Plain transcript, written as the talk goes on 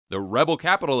The Rebel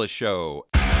Capitalist Show.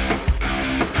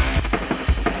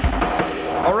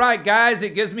 All right, guys,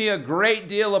 it gives me a great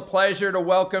deal of pleasure to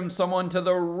welcome someone to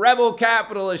the Rebel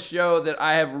Capitalist Show that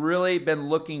I have really been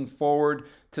looking forward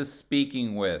to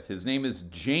speaking with. His name is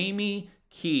Jamie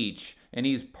Keech, and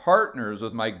he's partners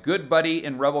with my good buddy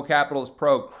and Rebel Capitalist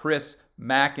Pro, Chris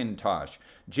McIntosh.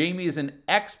 Jamie is an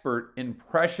expert in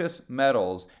precious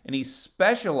metals, and he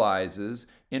specializes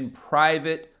in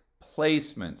private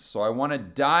placements. So I want to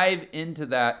dive into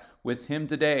that with him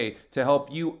today to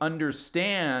help you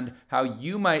understand how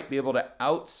you might be able to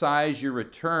outsize your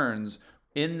returns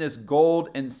in this gold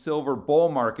and silver bull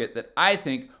market that I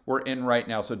think we're in right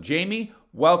now. So Jamie,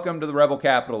 welcome to the Rebel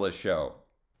Capitalist Show.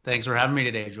 Thanks for having me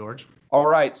today, George. All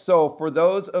right, so for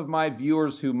those of my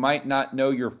viewers who might not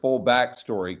know your full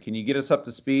backstory, can you get us up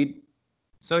to speed?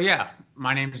 So yeah,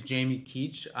 my name is Jamie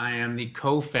Keech. I am the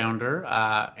co-founder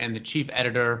and the chief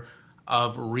editor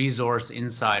of Resource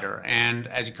Insider. And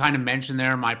as you kind of mentioned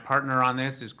there, my partner on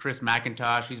this is Chris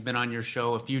McIntosh. He's been on your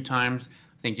show a few times.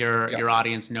 I think your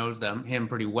audience knows him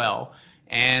pretty well.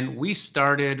 And we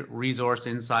started Resource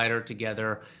Insider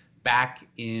together back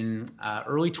in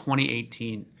early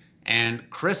 2018. And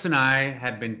Chris and I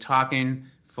had been talking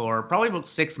for probably about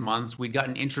 6 months. We'd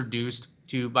gotten introduced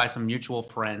to by some mutual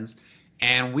friends.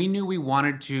 And we knew we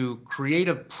wanted to create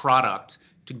a product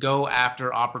to go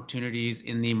after opportunities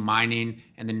in the mining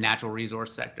and the natural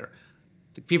resource sector.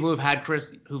 The people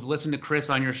who've listened to Chris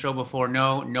on your show before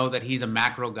know that he's a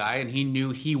macro guy, and he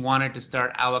knew he wanted to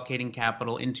start allocating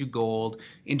capital into gold,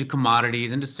 into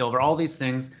commodities, into silver, all these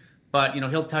things. But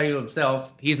he'll tell you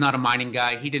himself, he's not a mining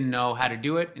guy. He didn't know how to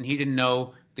do it, and he didn't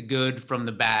know the good from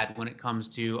the bad when it comes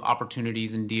to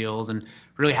opportunities and deals, and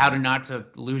really how to not to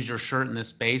lose your shirt in this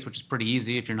space, which is pretty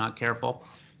easy if you're not careful.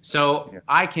 So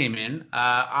I came in,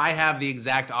 I have the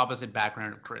exact opposite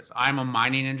background of Chris. I'm a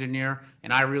mining engineer,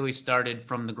 and I really started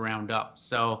from the ground up.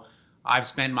 So I've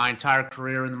spent my entire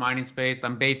career in the mining space.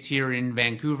 I'm based here in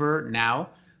Vancouver now,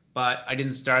 but I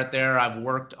didn't start there. I've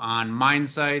worked on mine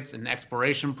sites and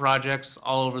exploration projects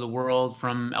all over the world,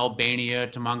 from Albania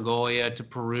to Mongolia to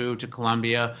Peru to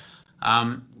Colombia,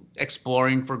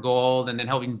 exploring for gold and then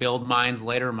helping build mines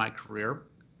later in my career.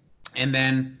 And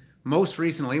then most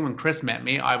recently, when Chris met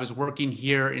me, I was working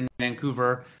here in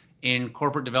Vancouver in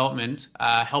corporate development,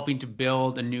 helping to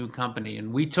build a new company.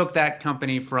 And we took that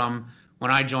company from,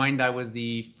 when I joined, I was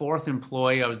the 4th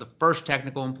employee. I was the first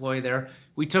technical employee there.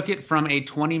 We took it from a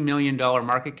 $20 million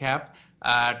market cap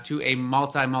to a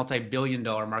multi-billion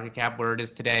dollar market cap where it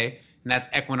is today, and that's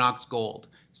Equinox Gold.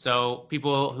 So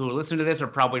people who listen to this are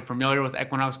probably familiar with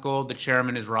Equinox Gold. The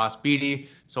chairman is Ross Beatty.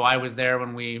 So I was there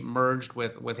when we merged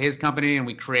with his company and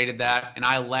we created that. And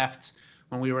I left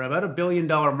when we were about $1 billion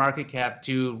market cap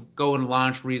to go and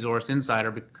launch Resource Insider,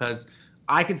 because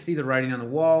I could see the writing on the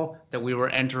wall that we were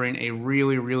entering a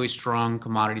really, really strong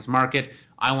commodities market.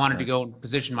 I wanted to go and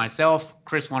position myself.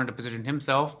 Chris wanted to position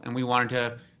himself, and we wanted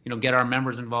to, get our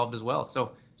members involved as well.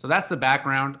 So that's the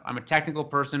background. I'm a technical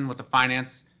person with a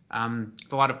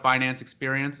lot of finance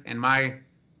experience, and my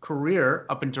career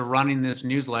up into running this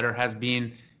newsletter has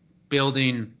been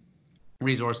building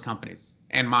resource companies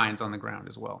and mines on the ground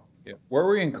as well. Yeah. Where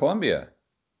were you in Colombia?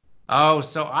 Oh,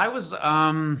 so I was,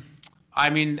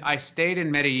 I stayed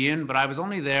in Medellin, but I was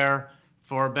only there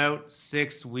for about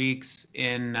 6 weeks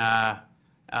in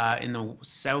the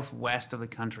southwest of the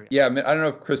country. Yeah, I don't know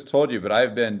if Chris told you, but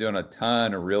I've been doing a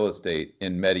ton of real estate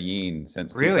in Medellin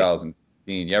since 2000.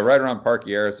 Yeah, right around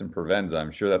Parquilleras and Provenza.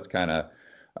 I'm sure that's kind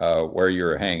of where you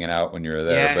were hanging out when you were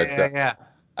there. Yeah.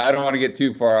 I don't want to get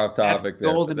too far off topic.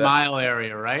 That's Golden Mile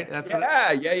area, right?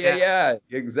 Yeah,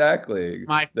 exactly.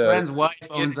 My friend's wife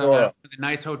owns the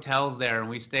nice hotels there, and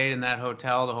we stayed in that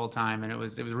hotel the whole time, and it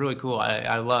was really cool.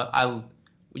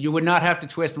 You would not have to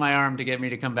twist my arm to get me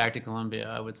to come back to Colombia,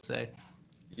 I would say.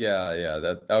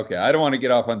 Yeah. Okay. I don't want to get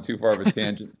off on too far of a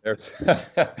tangent there.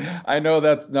 I know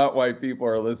that's not why people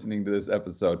are listening to this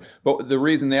episode, but the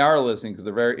reason they are listening because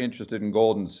they're very interested in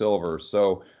gold and silver.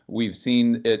 So we've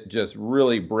seen it just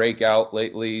really break out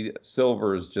lately.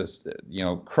 Silver is just,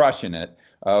 crushing it.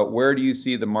 Where do you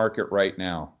see the market right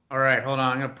now? All right, hold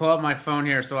on. I'm going to pull up my phone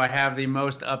here so I have the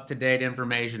most up-to-date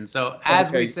information. So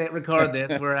as we record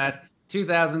this, we're at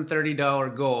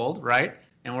 $2,030 gold, right?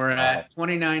 And we're at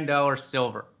 $29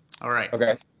 silver. All right.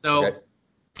 Okay. So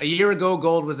a year ago,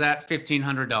 gold was at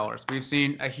 $1,500. We've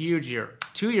seen a huge year.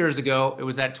 2 years ago, it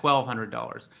was at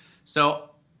 $1,200. So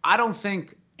I don't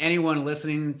think anyone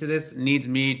listening to this needs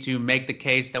me to make the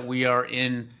case that we are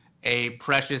in a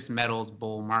precious metals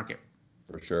bull market.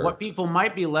 For sure. What people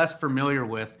might be less familiar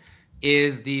with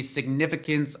is the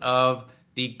significance of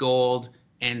the gold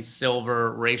and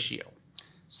silver ratio.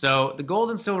 So the gold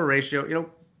and silver ratio,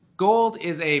 gold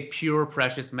is a pure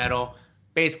precious metal.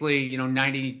 Basically,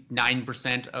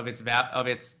 99% of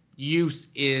its use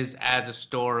is as a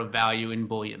store of value in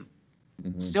bullion.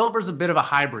 Silver's a bit of a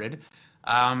hybrid.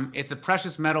 It's a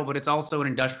precious metal, but it's also an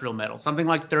industrial metal. Something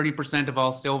like 30% of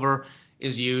all silver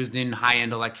is used in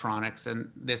high-end electronics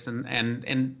and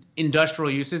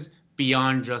industrial uses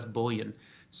beyond just bullion.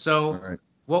 So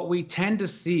what we tend to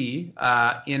see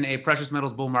in a precious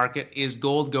metals bull market is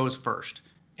gold goes first.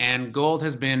 And gold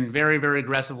has been very, very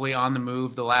aggressively on the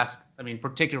move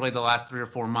particularly the last 3 or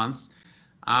 4 months.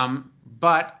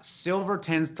 But silver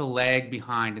tends to lag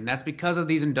behind, and that's because of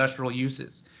these industrial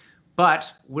uses.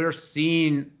 But we're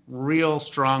seeing real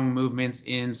strong movements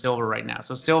in silver right now.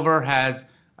 So silver has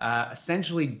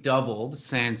essentially doubled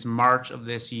since March of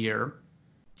this year.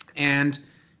 And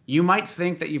you might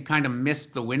think that you've kind of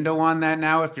missed the window on that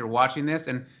now if you're watching this.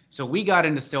 And so we got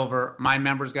into silver. My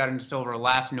members got into silver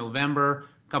last November,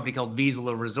 a company called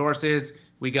Vizsla Resources.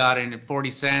 We got in at 40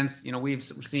 cents. We've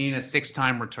seen a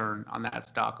 6-time return on that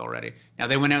stock already. Now,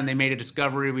 they went out and they made a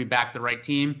discovery. We backed the right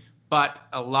team. But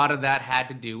a lot of that had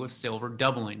to do with silver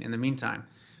doubling in the meantime.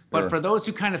 But for those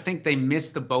who kind of think they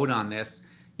missed the boat on this,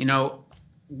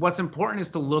 what's important is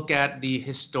to look at the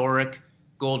historic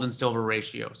gold and silver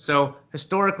ratio. So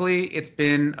historically, it's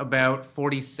been about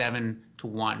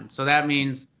 47-1. So that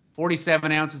means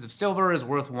 47 ounces of silver is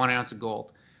worth 1 ounce of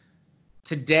gold.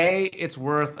 Today, it's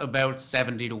worth about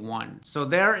 70-1. So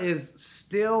there is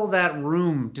still that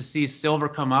room to see silver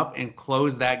come up and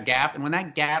close that gap. And when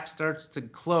that gap starts to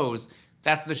close,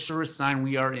 that's the surest sign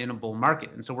we are in a bull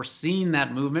market. And so we're seeing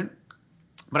that movement,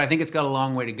 but I think it's got a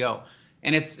long way to go.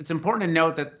 And it's important to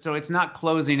note that, so it's not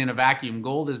closing in a vacuum.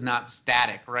 Gold is not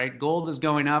static, right? Gold is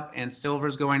going up and silver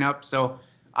is going up. So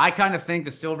I kind of think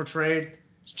the silver trade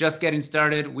is just getting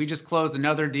started. We just closed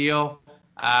another deal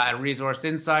at Resource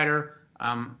Insider.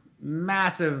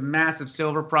 Massive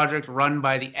silver project run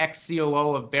by the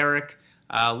ex-COO of Barrick,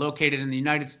 located in the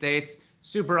United States,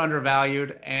 super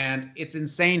undervalued. And it's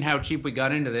insane how cheap we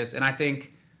got into this. And I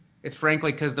think it's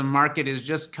frankly because the market is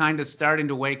just kind of starting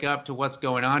to wake up to what's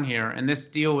going on here. And this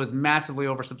deal was massively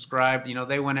oversubscribed.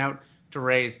 They went out to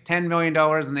raise $10 million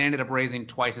and they ended up raising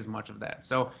twice as much of that.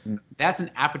 So that's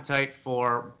an appetite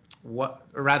for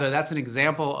that's an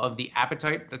example of the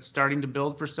appetite that's starting to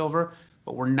build for silver.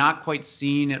 But we're not quite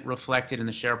seeing it reflected in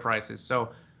the share prices.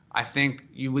 So I think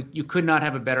you could not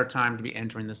have a better time to be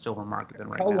entering the silver market than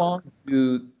right now. How long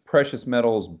do precious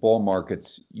metals bull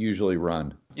markets usually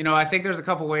run? I think there's a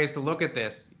couple ways to look at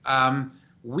this.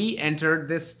 We entered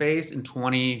this space in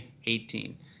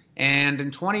 2018. And in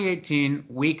 2018,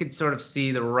 we could sort of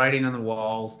see the writing on the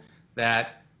walls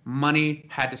that money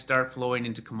had to start flowing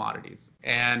into commodities.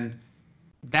 And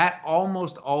that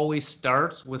almost always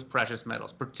starts with precious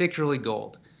metals, particularly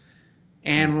gold.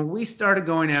 And when we started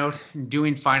going out and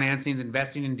doing financings,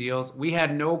 investing in deals, we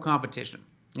had no competition.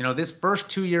 This first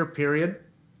 2-year period,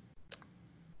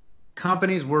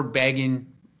 companies were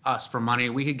begging us for money.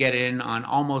 We could get in on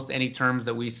almost any terms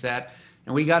that we set,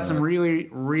 and we got some really,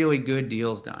 really good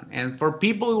deals done. And for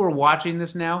people who are watching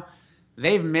this now,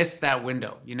 they've missed that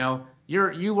window.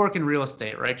 You work in real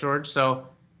estate, right, George? So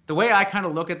the way I kind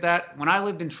of look at that, when I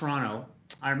lived in Toronto,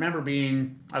 I remember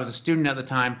I was a student at the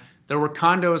time, there were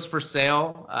condos for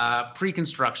sale,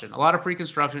 pre-construction, a lot of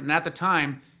pre-construction. And at the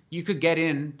time, you could get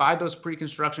in, buy those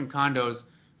pre-construction condos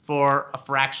for a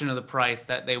fraction of the price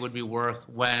that they would be worth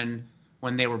when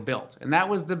they were built. And that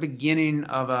was the beginning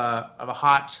of a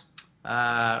hot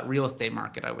real estate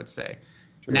market, I would say.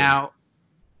 True. Now,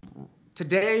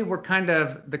 today,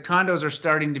 the condos are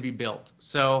starting to be built.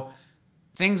 So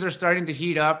things are starting to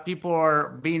heat up. People are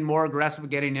being more aggressive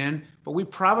getting in, but we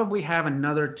probably have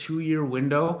another 2-year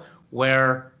window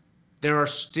where there are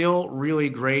still really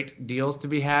great deals to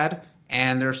be had,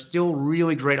 and there's still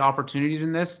really great opportunities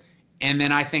in this. And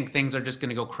then I think things are just going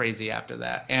to go crazy after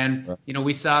that. And,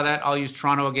 we saw that. I'll use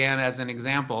Toronto again as an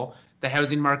example. The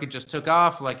housing market just took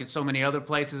off like in so many other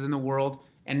places in the world.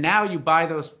 And now you buy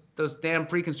those damn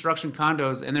pre-construction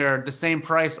condos and they're the same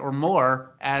price or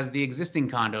more as the existing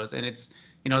condos. And it's,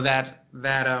 that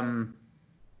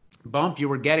bump you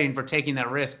were getting for taking that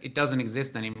risk, it doesn't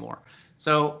exist anymore.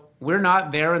 So we're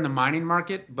not there in the mining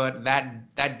market, but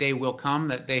that day will come,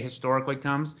 that day historically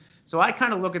comes. So I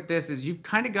kind of look at this as you've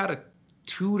kind of got a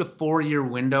 2 to 4 year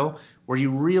window where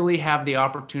you really have the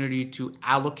opportunity to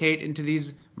allocate into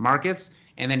these markets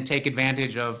and then take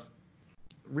advantage of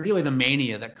really the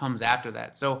mania that comes after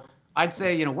that. So I'd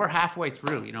say, we're halfway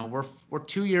through, we're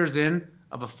 2 years in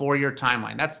of a 4-year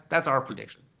timeline. That's our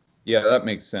prediction. Yeah, that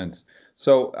makes sense.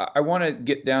 So I want to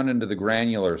get down into the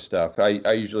granular stuff.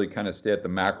 I usually kind of stay at the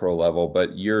macro level,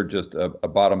 but you're just a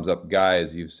bottoms up guy,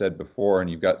 as you've said before, and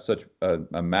you've got such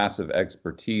a massive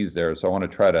expertise there. So I want to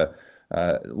try to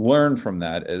learn from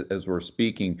that as we're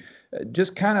speaking.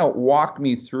 Just kind of walk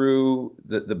me through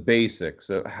the basics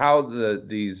of how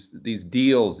these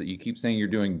deals that you keep saying you're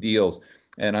doing deals,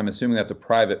 and I'm assuming that's a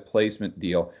private placement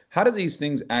deal. How do these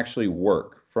things actually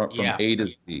work from Yeah. A to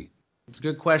Z? It's a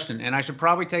good question, and I should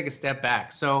probably take a step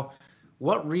back. So,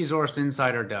 what Resource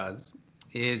Insider does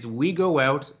is we go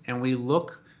out and we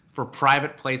look for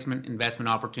private placement investment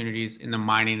opportunities in the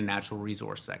mining and natural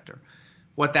resource sector.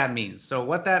 What that means. So,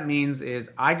 what that means is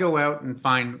I go out and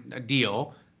find a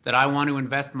deal that I want to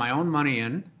invest my own money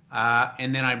in,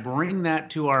 and then I bring that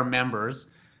to our members,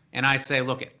 and I say,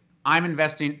 look, I'm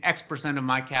investing X% of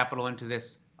my capital into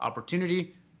this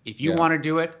opportunity. If you want to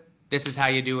do it, this is how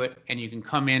you do it, and you can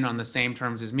come in on the same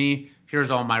terms as me. Here's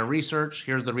all my research.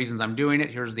 Here's the reasons I'm doing it.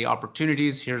 Here's the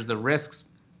opportunities. Here's the risks.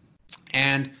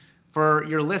 And for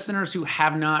your listeners who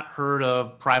have not heard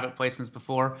of private placements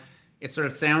before, it sort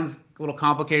of sounds a little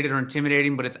complicated or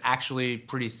intimidating, but it's actually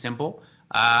pretty simple.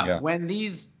 When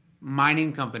these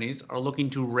mining companies are looking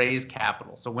to raise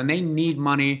capital, so when they need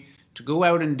money to go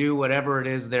out and do whatever it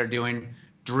is they're doing,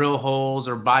 drill holes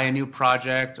or buy a new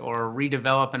project or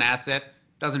redevelop an asset,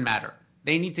 doesn't matter.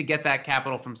 They need to get that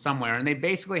capital from somewhere, and they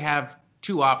basically have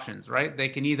two options, right? They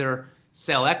can either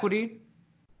sell equity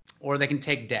or they can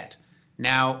take debt.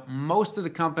 Now, most of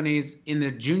the companies in the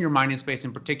junior mining space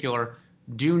in particular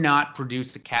do not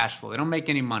produce the cash flow. They don't make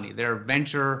any money. They're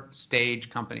venture stage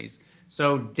companies.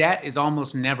 So debt is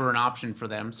almost never an option for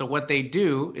them. So what they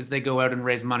do is they go out and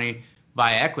raise money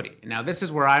via equity. Now, this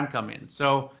is where I'm coming in.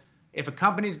 So if a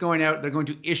company is going out, they're going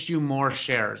to issue more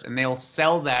shares and they'll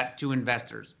sell that to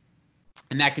investors.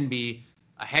 And that can be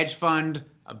a hedge fund,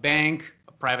 a bank,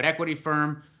 a private equity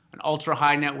firm, an ultra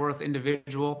high net worth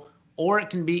individual, or it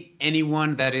can be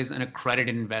anyone that is an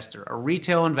accredited investor, a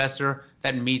retail investor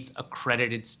that meets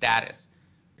accredited status.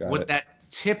 What that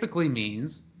typically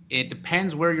means, it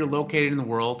depends where you're located in the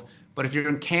world, but if you're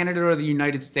in Canada or the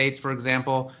United States, for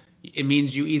example, it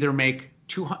means you either make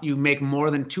more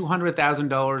than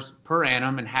 $200,000 per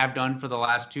annum and have done for the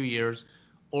last 2 years,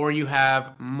 or you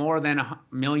have more than $1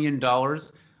 million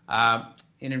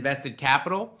in invested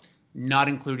capital, not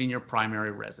including your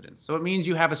primary residence. So it means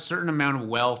you have a certain amount of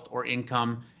wealth or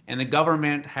income, and the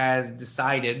government has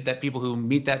decided that people who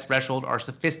meet that threshold are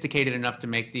sophisticated enough to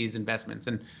make these investments.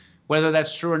 And whether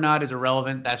that's true or not is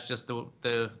irrelevant. That's just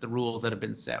the rules that have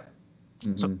been set.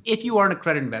 Mm-hmm. So if you are an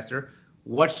accredited investor,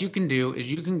 what you can do is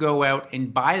you can go out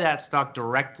and buy that stock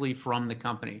directly from the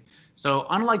company. So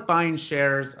unlike buying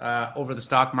shares over the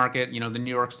stock market, the New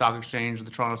York Stock Exchange or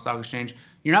the Toronto Stock Exchange,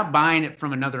 you're not buying it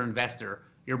from another investor.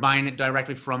 You're buying it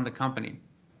directly from the company.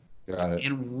 Got it.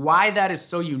 And why that is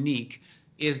so unique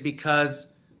is because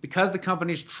the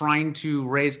company's trying to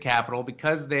raise capital,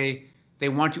 because they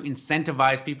want to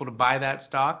incentivize people to buy that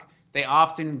stock, they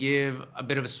often give a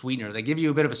bit of a sweetener. They give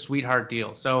you a bit of a sweetheart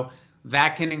deal. So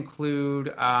that can include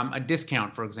a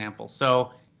discount, for example.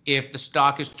 So if the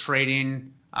stock is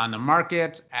trading on the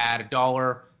market at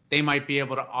 $1, they might be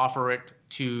able to offer it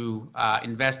to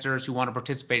investors who want to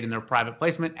participate in their private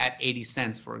placement at 80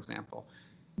 cents, for example.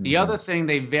 Mm-hmm. The other thing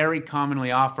they very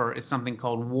commonly offer is something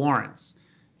called warrants.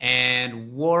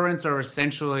 And warrants are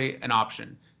essentially an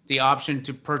option, the option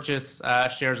to purchase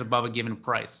shares above a given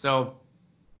price. Or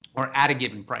at a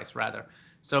given price, rather.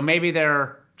 So maybe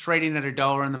they're trading at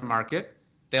 $1 in the market.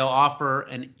 They'll offer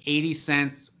an 80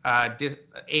 cents or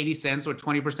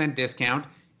 20% discount,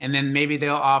 and then maybe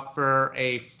they'll offer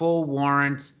a full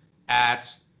warrant at,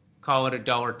 call it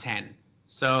 $1.10.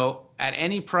 So at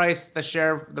any price the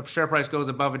share price goes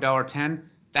above $1.10,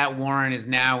 that warrant is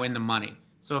now in the money.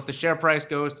 So if the share price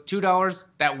goes to $2,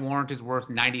 that warrant is worth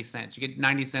 90 cents. You get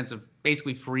 90 cents of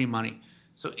basically free money.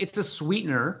 So it's a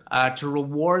sweetener to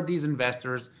reward these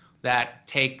investors that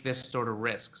take this sort of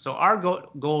risk. So our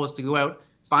goal is to go out,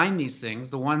 find these things,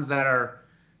 the ones that are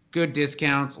good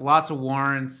discounts, lots of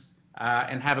warrants,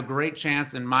 and have a great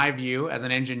chance, in my view, as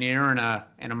an engineer and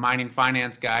a mining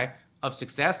finance guy, of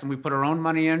success. And we put our own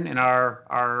money in, and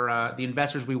the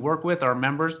investors we work with, our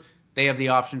members, they have the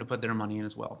option to put their money in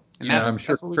as well. And I'm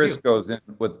sure Chris goes in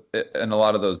a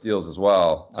lot of those deals as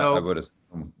well. So I would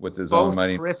assume with his own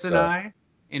money. Chris and I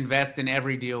invest in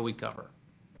every deal we cover.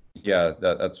 Yeah,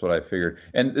 that's what I figured.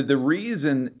 And the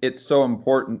reason it's so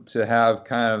important to have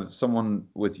kind of someone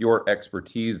with your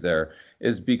expertise there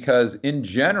is because in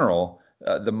general,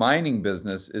 the mining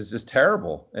business is just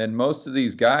terrible. And most of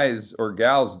these guys or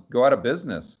gals go out of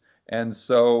business. And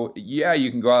so, yeah, you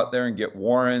can go out there and get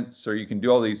warrants, or you can do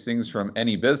all these things from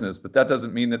any business, but that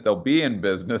doesn't mean that they'll be in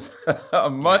business a Yeah.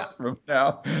 month from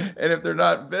now. And if they're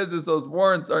not in business, those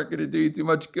warrants aren't going to do you too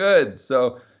much good.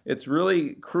 So it's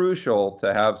really crucial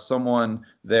to have someone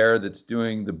there that's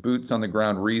doing the boots on the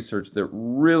ground research that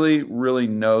really, really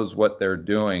knows what they're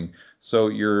doing. So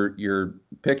you're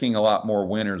picking a lot more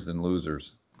winners than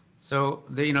losers. So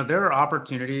there are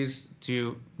opportunities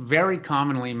to very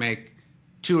commonly make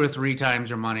 2 or 3 times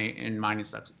your money in mining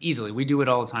stocks easily. We do it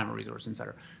all the time at Resource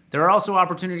Insider. There are also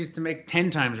opportunities to make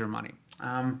 10 times your money,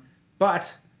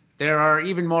 but there are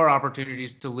even more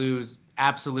opportunities to lose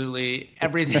absolutely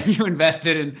everything you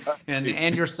invested in,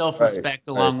 and your self-respect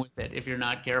along with it if you're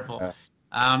not careful.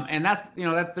 Yeah. And that's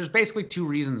that there's basically 2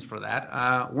 reasons for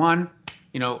that. One,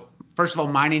 first of all,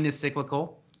 mining is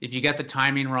cyclical. If you get the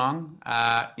timing wrong,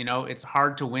 it's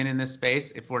hard to win in this space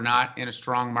if we're not in a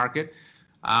strong market.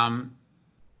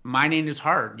 Mining is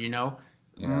hard. Yeah.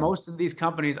 Most of these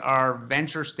companies are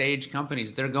venture stage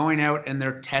companies. They're going out and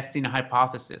they're testing a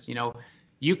hypothesis.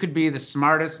 You could be the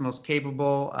smartest, most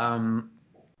capable,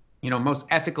 most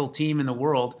ethical team in the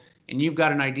world, and you've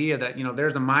got an idea that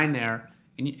there's a mine there,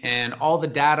 and all the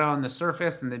data on the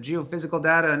surface and the geophysical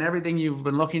data and everything you've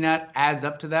been looking at adds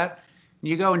up to that.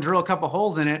 You go and drill a couple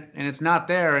holes in it and it's not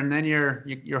there, and then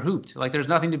you're hooped. Like, there's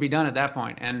nothing to be done at that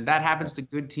point. And that happens to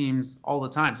good teams all the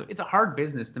time. So it's a hard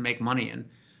business to make money in.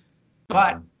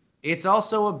 But it's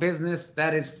also a business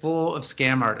that is full of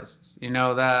scam artists.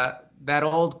 That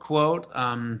old quote,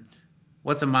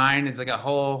 what's a mine? It's like a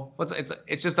hole.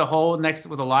 It's just a hole next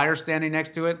with a liar standing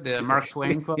next to it, the Mark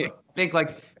Twain quote. I think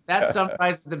like that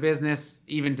summarizes the business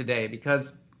even today,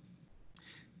 because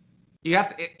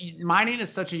mining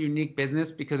is such a unique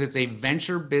business because it's a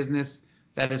venture business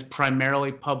that is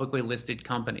primarily publicly listed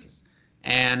companies.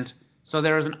 And so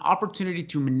there is an opportunity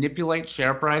to manipulate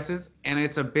share prices, and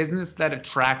it's a business that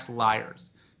attracts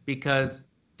liars because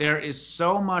there is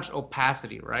so much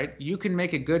opacity, right? You can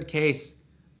make a good case.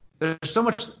 There's so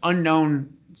much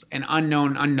unknown and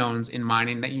unknown unknowns in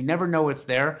mining that you never know it's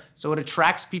there. So it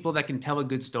attracts people that can tell a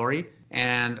good story,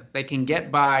 and they can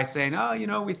get by saying,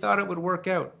 oh, we thought it would work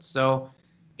out. So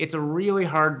it's a really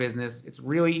hard business. It's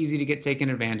really easy to get taken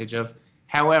advantage of.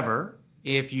 However,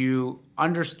 if you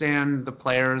understand the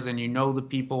players and you know the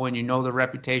people and you know the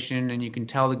reputation and you can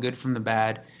tell the good from the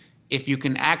bad, if you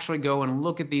can actually go and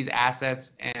look at these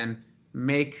assets and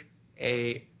make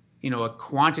a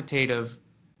quantitative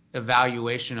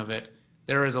evaluation of it,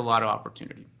 there is a lot of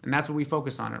opportunity. And that's what we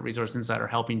focus on at Resource Insider,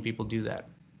 helping people do that.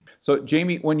 So,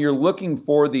 Jamie, when you're looking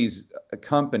for these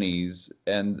companies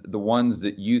and the ones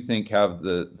that you think have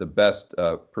the best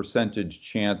percentage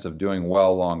chance of doing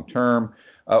well long term,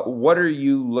 what are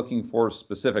you looking for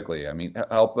specifically? I mean,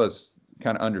 help us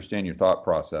kind of understand your thought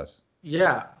process.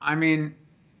 Yeah, I mean,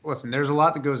 listen, there's a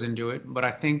lot that goes into it, but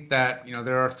I think that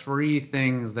there are 3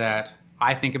 things that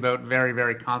I think about very,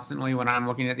 very constantly when I'm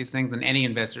looking at these things, and any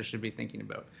investor should be thinking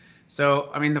about. So,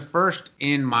 I mean, the first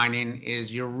in mining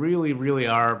is you really, really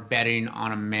are betting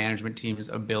on a management team's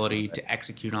ability to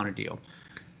execute on a deal.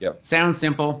 Yep. Sounds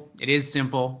simple. It is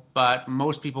simple, but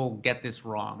most people get this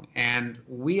wrong. And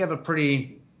we have a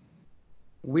pretty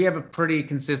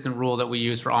consistent rule that we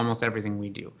use for almost everything we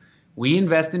do. We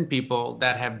invest in people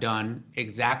that have done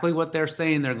exactly what they're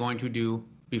saying they're going to do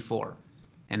before.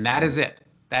 And that is it.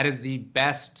 That is the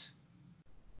best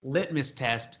litmus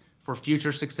test for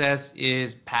future success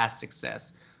is past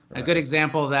success. Right. A good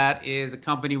example of that is a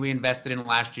company we invested in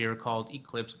last year called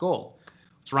Eclipse Gold.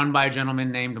 It's run by a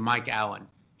gentleman named Mike Allen.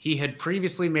 He had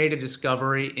previously made a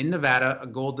discovery in Nevada, a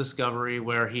gold discovery,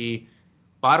 where he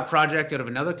bought a project out of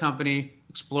another company,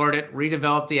 explored it,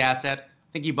 redeveloped the asset.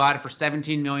 I think he bought it for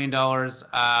 $17 million.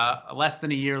 Less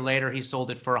than a year later, he sold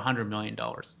it for $100 million.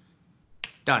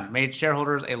 Done. Made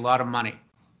shareholders a lot of money.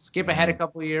 Skip ahead a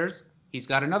couple of years. He's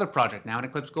got another project now in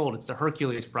Eclipse Gold. It's the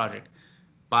Hercules project.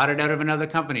 Bought it out of another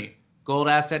company. Gold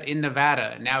asset in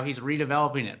Nevada. And now he's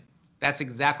redeveloping it. That's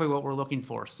exactly what we're looking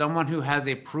for. Someone who has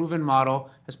a proven model,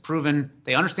 has proven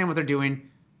they understand what they're doing,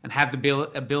 and have the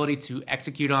ability to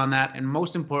execute on that, and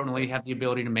most importantly, have the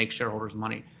ability to make shareholders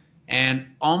money. And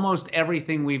almost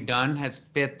everything we've done has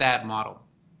fit that model.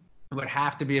 It would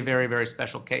have to be a very, very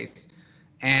special case.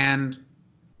 And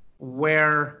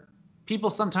where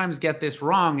people sometimes get this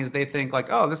wrong is they think like,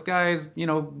 oh, this guy's,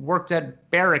 worked at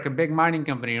Barrick, a big mining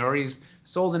company, or he's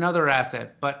sold another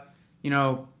asset. But,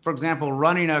 for example,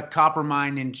 running a copper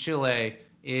mine in Chile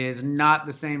is not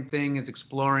the same thing as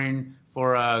exploring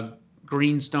for a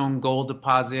greenstone gold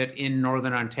deposit in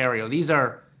Northern Ontario. These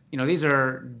are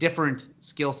different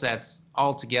skill sets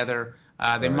altogether.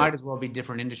 They might as well be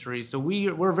different industries. So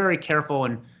we're very careful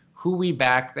in who we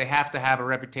back, they have to have a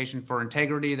reputation for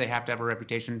integrity. They have to have a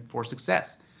reputation for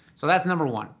success. So that's number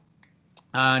one.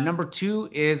 Number two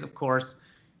is, of course,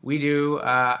 we do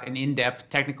an in-depth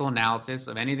technical analysis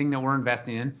of anything that we're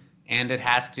investing in, and it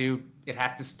has to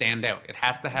stand out. It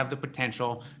has to have the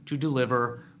potential to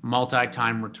deliver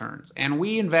multi-time returns. And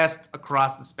we invest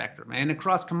across the spectrum and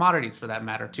across commodities for that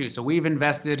matter too. So we've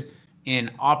invested in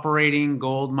operating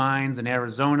gold mines in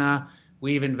Arizona.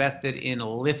 We've invested in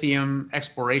lithium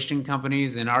exploration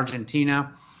companies in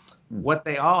Argentina. What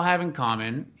they all have in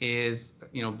common is,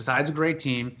 besides a great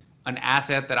team, an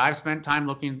asset that I've spent time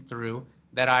looking through,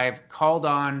 that I've called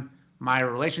on my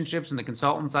relationships and the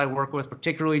consultants I work with,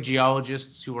 particularly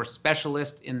geologists who are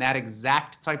specialists in that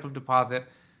exact type of deposit,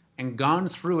 and gone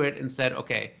through it and said,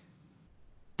 okay,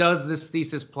 does this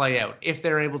thesis play out? If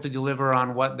they're able to deliver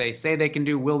on what they say they can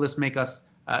do, will this make us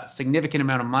a significant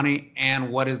amount of money?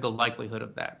 And what is the likelihood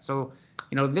of that? So,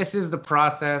 this is the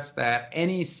process that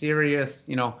any serious,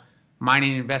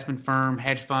 mining investment firm,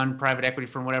 hedge fund, private equity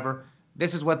firm, whatever,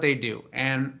 this is what they do.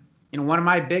 And, one of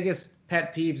my biggest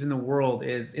pet peeves in the world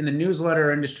is in the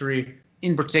newsletter industry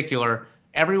in particular,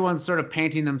 everyone's sort of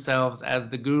painting themselves as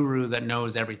the guru that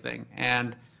knows everything.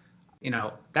 And,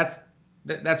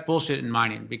 that's bullshit in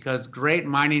mining, because great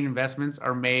mining investments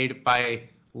are made by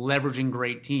leveraging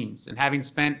great teams. And having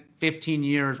spent 15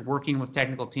 years working with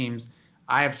technical teams,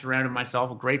 I have surrounded myself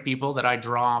with great people that I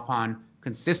draw upon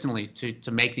consistently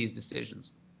to make these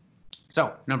decisions.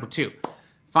 So number two.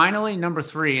 Finally, number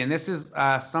three, and this is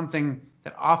something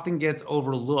that often gets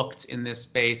overlooked in this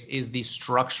space, is the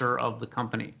structure of the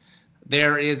company.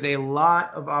 There is a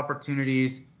lot of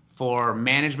opportunities for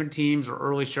management teams or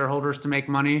early shareholders to make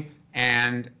money,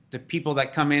 and the people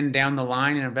that come in down the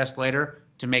line and invest later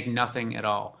to make nothing at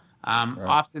all. Right.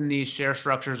 Often these share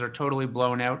structures are totally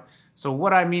blown out. So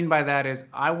what I mean by that is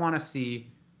I want to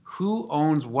see who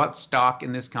owns what stock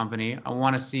in this company. I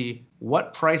want to see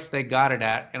what price they got it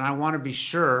at, and I want to be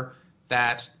sure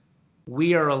that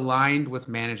we are aligned with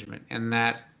management and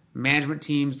that management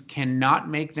teams cannot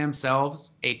make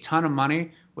themselves a ton of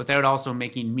money without also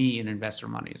making me an investor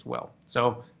money as well.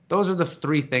 So those are the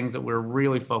three things that we're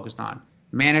really focused on: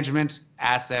 management,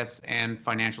 assets, and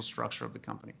financial structure of the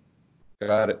company.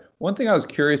 Got it. One thing I was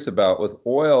curious about, with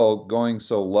oil going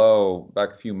so low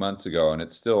back a few months ago, and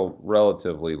it's still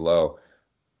relatively low,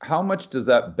 how much does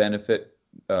that benefit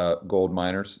gold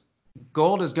miners?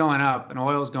 Gold is going up and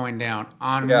oil is going down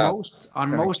on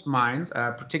most mines,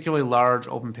 particularly large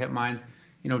open pit mines.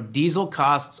 Diesel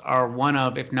costs are one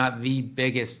of, if not the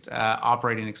biggest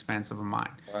operating expense of a mine.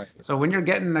 Right. So when you're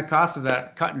getting the cost of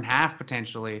that cut in half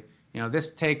potentially,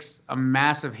 this takes a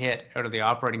massive hit out of the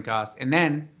operating cost. And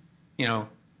then,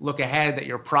 look ahead that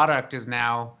your product is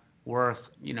now worth,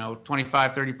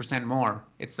 25, 30% more.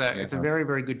 It's a very,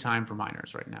 very good time for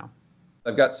miners right now.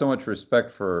 I've got so much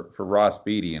respect for Ross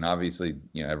Beatty, and obviously,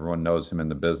 everyone knows him in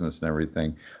the business and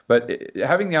everything. But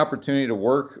having the opportunity to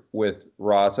work with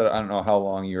Ross, I don't know how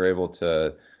long you're able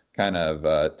to kind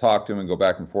of talk to him and go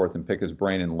back and forth and pick his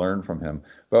brain and learn from him.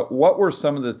 But what were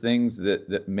some of the things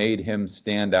that made him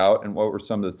stand out, and what were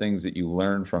some of the things that you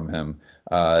learned from him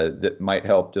that might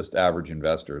help just average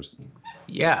investors?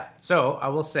 Yeah, so I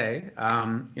will say,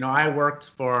 I worked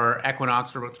for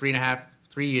Equinox for about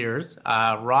 3 years.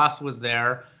 Ross was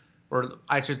there, or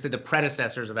I should say the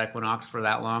predecessors of Equinox, for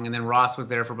that long, and then Ross was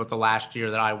there for about the last year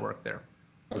that I worked there.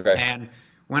 Okay. And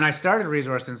when I started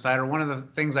Resource Insider, one of the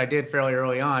things I did fairly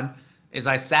early on is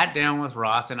I sat down with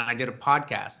Ross and I did a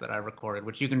podcast that I recorded,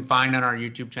 which you can find on our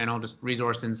YouTube channel, just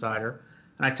Resource Insider.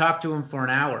 And I talked to him for an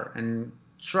hour and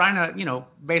trying to,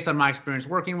 based on my experience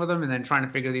working with him and then trying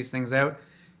to figure these things out.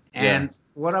 And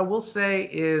what I will say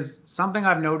is something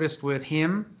I've noticed with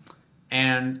him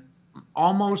and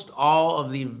almost all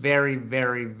of the very,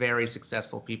 very, very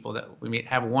successful people that we meet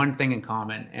have one thing in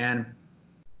common. And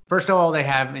first of all, they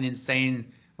have an insanely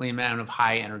amount of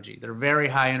high energy. They're very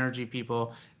high energy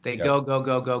people. They go, go,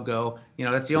 go, go, go.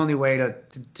 That's the only way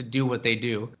to do what they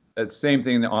do. It's the same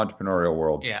thing in the entrepreneurial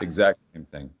world. Yeah. Exact same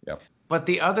thing. Yeah. But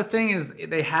the other thing is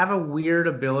they have a weird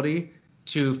ability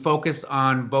to focus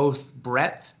on both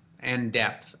breadth and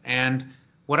depth. And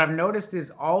what I've noticed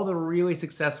is all the really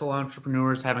successful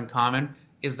entrepreneurs have in common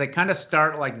is they kind of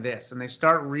start like this, and they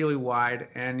start really wide.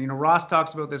 And, Ross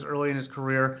talks about this early in his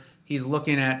career. He's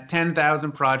looking at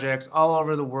 10,000 projects all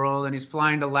over the world, and he's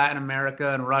flying to Latin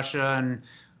America and Russia and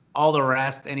all the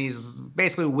rest. And he's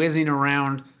basically whizzing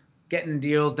around, getting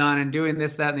deals done and doing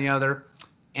this, that, and the other.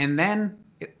 And then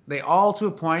they all, to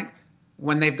a point,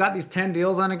 when they've got these 10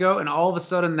 deals on the go, and all of a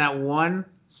sudden that one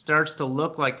starts to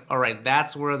look like, all right,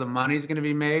 that's where the money's going to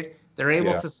be made, they're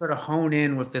able Yeah. to sort of hone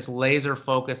in with this laser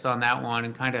focus on that one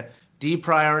and kind of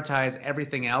deprioritize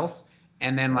everything else,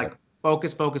 and then Right. like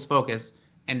focus,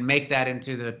 and make that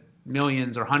into the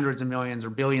millions or hundreds of millions or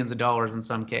billions of dollars in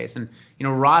some case. And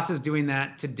Ross is doing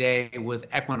that today with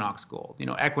Equinox Gold.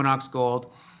 Equinox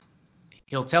Gold,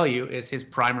 he'll tell you, is his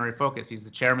primary focus. He's the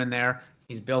chairman there.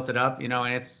 He's built it up, and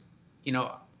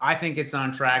I think it's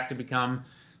on track to become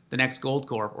the next Gold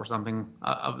Corp or something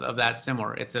of that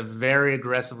similar. It's a very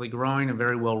aggressively growing and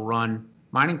very well run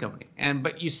mining company.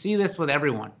 But you see this with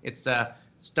everyone. It's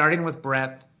starting with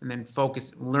breadth and then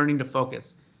learning to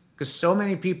focus. Because so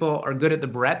many people are good at the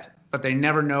breadth, but they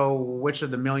never know which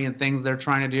of the million things they're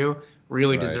trying to do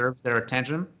really Right. deserves their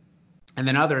attention. And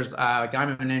then others, like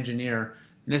I'm an engineer,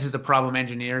 and this is a problem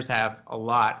engineers have a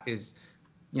lot, is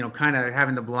kind of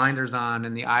having the blinders on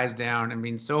and the eyes down and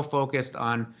being so focused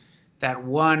on that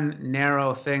one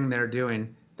narrow thing they're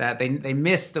doing that they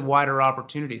miss the wider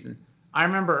opportunities. And I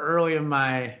remember early in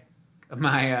my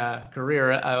career,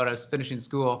 when I was finishing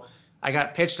school, I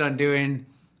got pitched on doing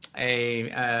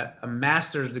a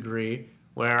master's degree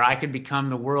where I could become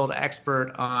the world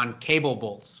expert on cable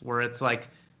bolts, where it's like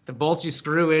the bolts you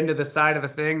screw into the side of the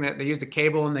thing, that they use a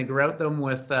cable and they grout them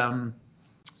with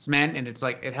cement, and it's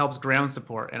like it helps ground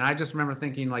support. And I just remember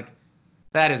thinking, like,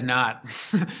 that is not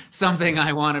something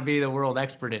I want to be the world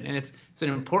expert in. And it's an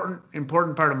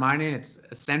important part of mining. It's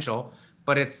essential,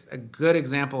 but it's a good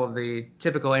example of the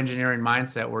typical engineering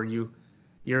mindset where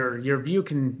your view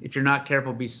can, if you're not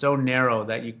careful, be so narrow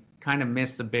that you kind of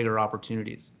miss the bigger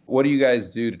opportunities. What do you guys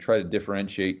do to try to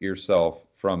differentiate yourself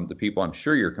from the people I'm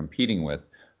sure you're competing with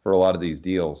for a lot of these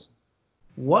deals?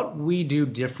 What we do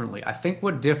differently, I think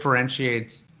what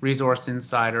differentiates Resource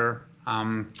Insider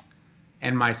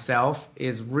and myself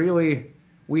is really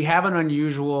we have an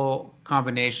unusual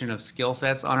combination of skill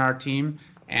sets on our team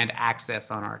and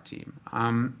access on our team.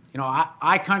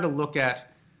 I kind of look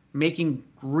at making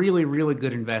really, really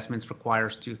good investments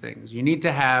requires two things. You need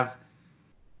to have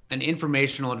an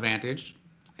informational advantage.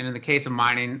 And in the case of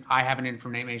mining, I have an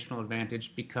informational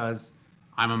advantage because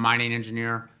I'm a mining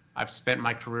engineer. I've spent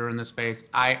my career in this space.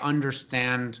 I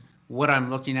understand what I'm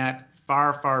looking at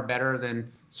far, far better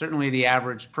than certainly the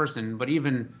average person, but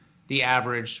even the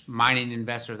average mining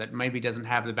investor that maybe doesn't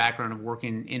have the background of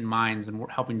working in mines and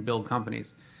helping build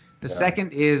companies. The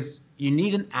second is you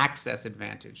need an access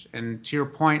advantage. And to your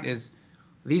point is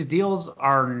these deals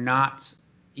are not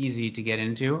easy to get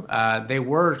into. They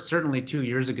were certainly 2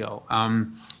 years ago.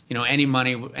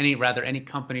 Any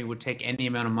company would take any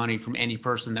amount of money from any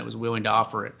person that was willing to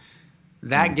offer it.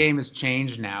 That game has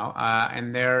changed now,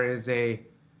 and there is a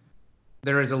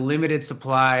limited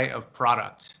supply of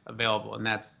product available, and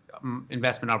that's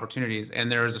investment opportunities,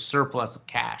 and there is a surplus of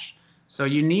cash. So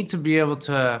you need to be able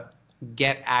to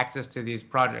get access to these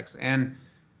projects. And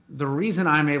the reason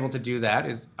I'm able to do that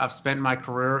is I've spent my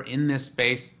career in this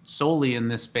space, solely in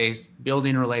this space,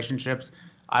 building relationships.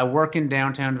 I work in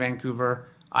downtown Vancouver.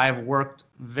 I've worked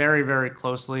very, very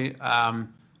closely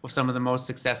with some of the most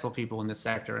successful people in this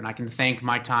sector. And I can thank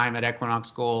my time at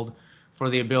Equinox Gold for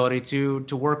the ability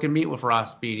to work and meet with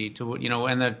Ross Beatty,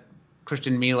 and the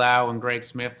Christian Milau and Greg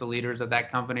Smith, the leaders of that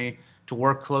company, to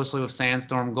work closely with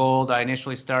Sandstorm Gold.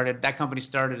 That company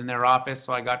started in their office,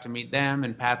 so I got to meet them,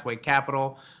 and Pathway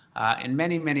Capital, and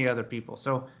many, many other people.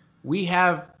 So we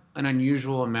have an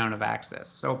unusual amount of access.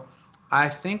 So I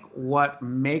think what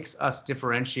makes us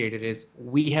differentiated is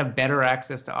we have better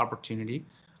access to opportunity.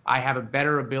 I have a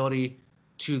better ability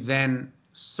to then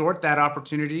sort that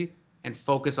opportunity and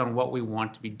focus on what we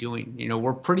want to be doing.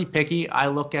 We're pretty picky. I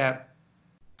look at,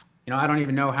 I don't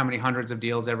even know how many hundreds of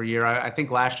deals every year. I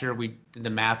think last year we did the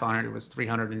math on it. It was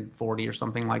 340 or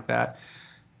something like that.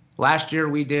 Last year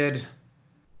we did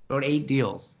about 8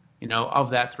 deals, of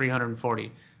that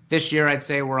 340. This year I'd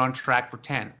say we're on track for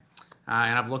 10.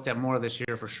 And I've looked at more this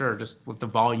year for sure, just with the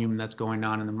volume that's going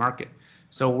on in the market.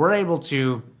 So we're able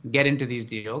to get into these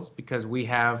deals because we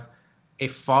have a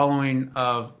following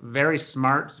of very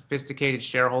smart, sophisticated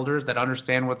shareholders that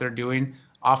understand what they're doing.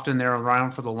 Often they're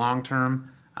around for the long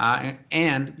term.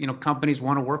 And companies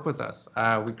want to work with us.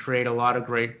 We create a lot of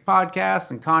great podcasts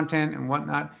and content and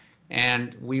whatnot,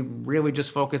 and we really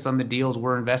just focus on the deals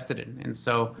we're invested in. And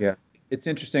so, Yeah, it's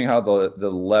interesting how the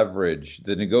leverage,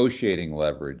 the negotiating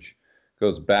leverage,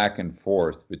 goes back and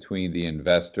forth between the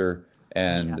investor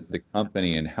and the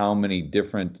company, and how many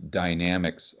different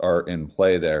dynamics are in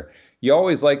play there. You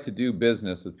always like to do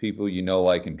business with people you know,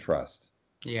 like, and trust.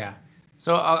 Yeah.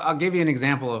 So I'll give you an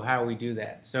example of how we do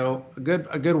that. So a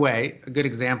good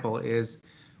example is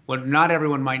what not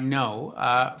everyone might know.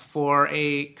 For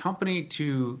a company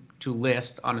to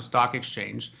list on a stock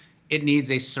exchange, it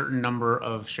needs a certain number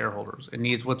of shareholders. It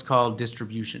needs what's called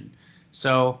distribution.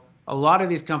 So a lot of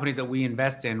these companies that we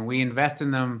invest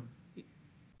in them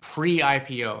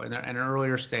pre-IPO in an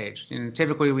earlier stage. And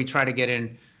typically we try to get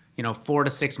in, 4 to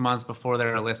 6 months before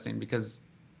they're listing, because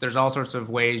there's all sorts of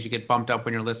ways you get bumped up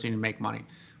when you're listing and make money.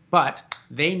 But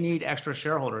they need extra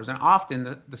shareholders. And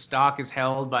often the stock is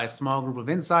held by a small group of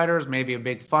insiders, maybe a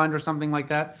big fund or something like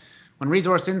that. When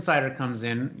Resource Insider comes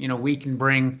in, we can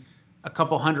bring a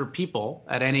couple hundred people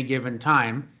at any given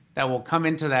time that will come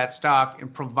into that stock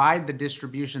and provide the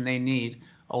distribution they need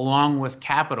along with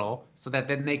capital, so that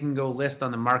then they can go list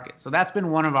on the market. So that's been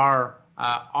one of our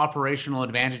operational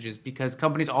advantages, because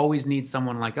companies always need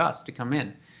someone like us to come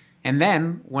in. And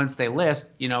then once they list,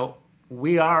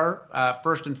 we are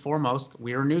first and foremost,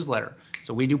 we are a newsletter.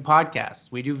 So we do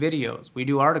podcasts, we do videos, we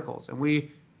do articles, and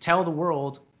we tell the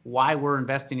world why we're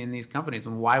investing in these companies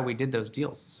and why we did those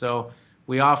deals. So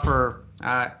we offer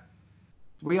an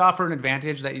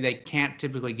advantage that they can't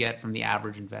typically get from the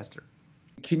average investor.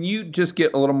 Can you just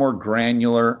get a little more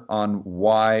granular on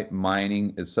why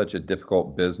mining is such a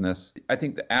difficult business? I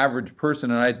think the average person,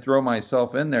 and I'd throw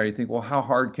myself in there, you think, well, how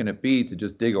hard can it be to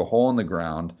just dig a hole in the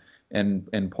ground and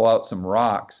pull out some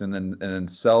rocks and then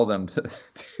sell them to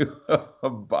a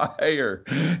buyer?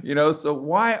 So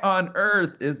why on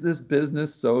earth is this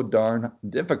business so darn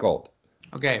difficult?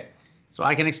 Okay, so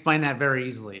I can explain that very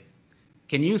easily.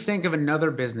 Can you think of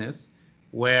another business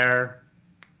where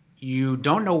you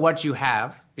don't know what you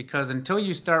have, because until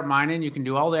you start mining, you can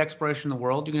do all the exploration in the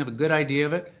world, you can have a good idea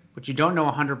of it, but you don't know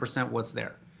 100% what's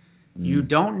there. You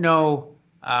don't know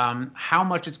how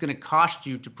much it's going to cost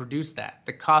you to produce that,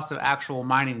 the cost of actual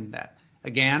mining that.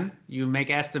 Again, you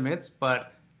make estimates,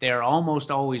 but they're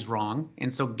almost always wrong.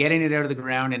 And so getting it out of the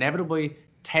ground inevitably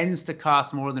tends to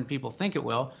cost more than people think it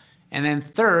will. And then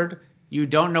third, you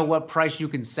don't know what price you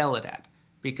can sell it at,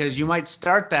 because you might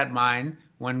start that mine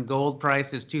when gold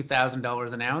price is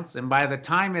 $2,000 an ounce, and by the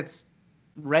time it's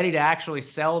ready to actually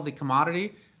sell the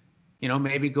commodity,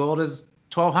 maybe gold is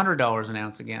 $1,200 an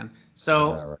ounce again.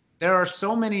 So there are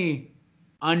so many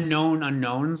unknown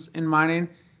unknowns in mining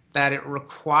that it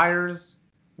requires,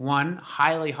 one,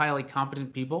 highly, highly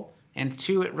competent people, and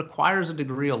two, it requires a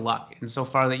degree of luck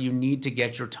insofar that you need to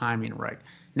get your timing right.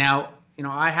 Now,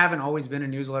 I haven't always been a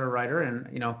newsletter writer, and,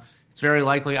 it's very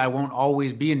likely I won't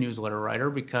always be a newsletter writer,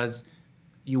 because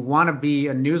you want to be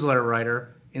a newsletter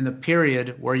writer in the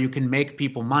period where you can make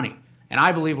people money. And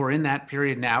I believe we're in that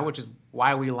period now, which is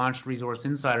why we launched Resource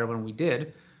Insider when we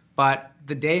did. But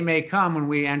the day may come when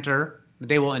the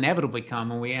day will inevitably come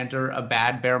when we enter a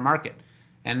bad bear market.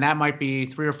 And that might be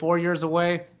 3 or 4 years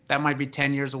away. That might be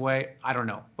 10 years away. I don't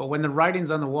know. But when the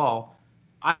writing's on the wall,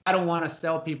 I don't want to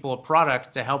sell people a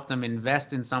product to help them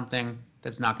invest in something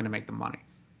that's not going to make them money.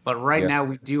 But right now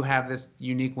we do have this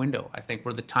unique window, I think,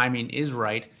 where the timing is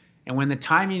right. And when the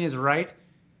timing is right,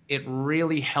 it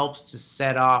really helps to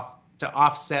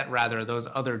offset those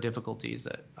other difficulties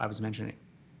that I was mentioning.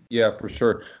 Yeah, for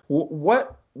sure.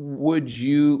 What would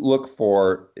you look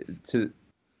for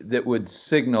that would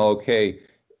signal, okay,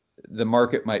 the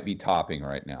market might be topping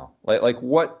right now? Like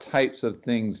what types of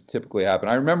things typically happen?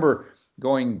 I remember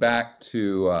going back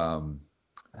to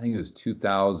I think it was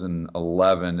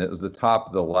 2011. It was the top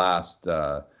of the last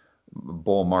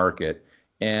bull market.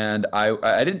 And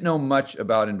I didn't know much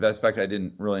about invest. In fact, I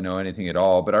didn't really know anything at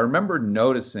all. But I remember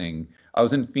noticing, I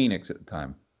was in Phoenix at the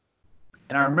time.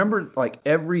 And I remember I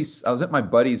was at my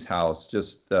buddy's house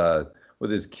just with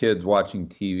his kids watching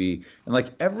TV.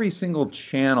 And every single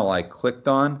channel I clicked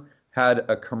on had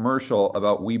a commercial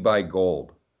about We Buy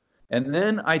Gold. And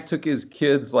then I took his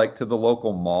kids to the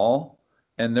local mall.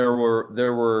 And there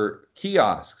were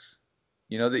kiosks,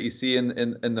 that you see in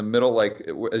the middle,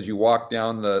 as you walk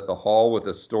down the hall with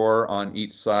a store on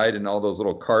each side, and all those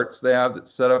little carts they have that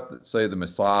set up that say the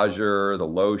massager, the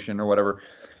lotion, or whatever.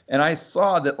 And I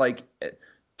saw that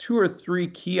 2 or 3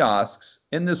 kiosks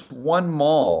in this one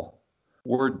mall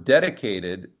were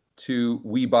dedicated to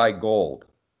We Buy Gold.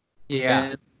 Yeah.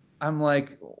 And I'm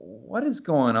like, what is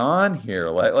going on here?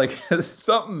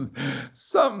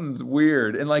 Something's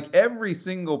weird. And every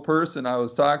single person I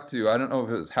was talking to, I don't know if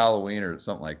it was Halloween or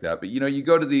something like that, but you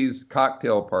go to these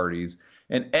cocktail parties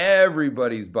and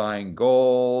everybody's buying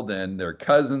gold and their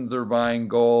cousins are buying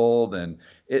gold. And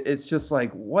it's just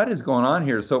what is going on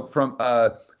here? So from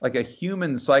a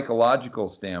human psychological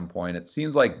standpoint, it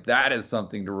seems like that is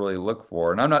something to really look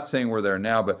for. And I'm not saying we're there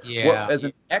now, but as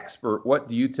an expert, what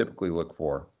do you typically look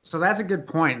for? So that's a good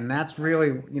point. And that's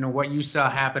really, what you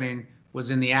saw happening was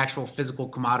in the actual physical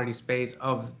commodity space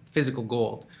of physical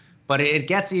gold. but it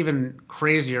gets even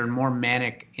crazier and more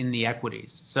manic in the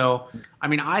equities. So, I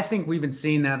mean, I think we've been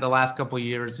seeing that the last couple of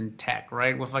years in tech,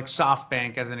 right? With like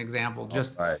SoftBank as an example,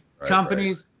 just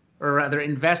companies, or rather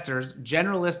investors,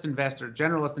 generalist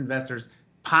investors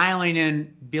piling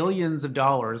in billions of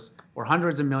dollars or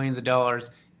hundreds of millions of dollars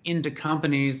into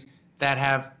companies that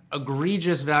have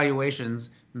egregious valuations,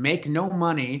 make no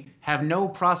money, have no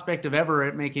prospect of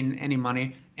ever making any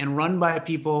money, and run by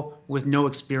people with no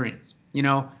experience. You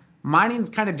know, mining's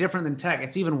kind of different than tech.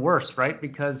 It's even worse, right?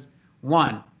 Because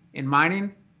one, in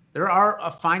mining, there are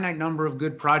a finite number of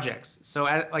good projects. So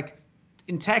like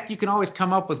in tech, you can always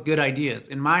come up with good ideas.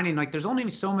 In mining, like there's only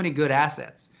so many good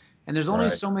assets, and there's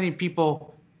only so many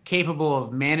people capable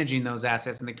of managing those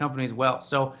assets in the company as well.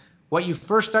 So what you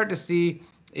first start to see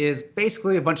is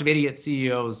basically a bunch of idiot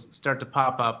CEOs start to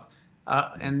pop up.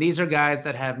 And these are guys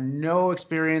that have no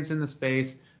experience in the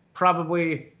space.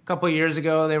 Probably a couple of years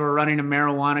ago, they were running a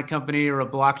marijuana company or a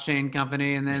blockchain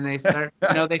company. And then they start,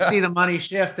 they see the money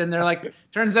shift and they're like,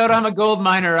 turns out I'm a gold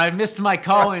miner. I missed my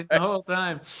calling the whole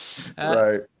time.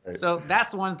 Right. So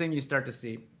that's one thing you start to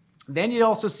see. Then you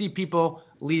also see people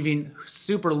leaving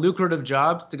super lucrative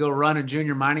jobs to go run a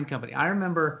junior mining company. I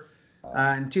remember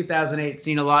in 2008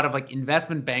 seeing a lot of like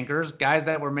investment bankers, guys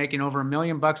that were making over $1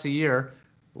 million a year,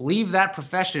 leave that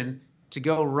profession to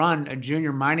go run a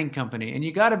junior mining company. And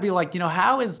you got to be like,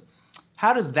 how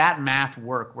does that math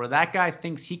work where that guy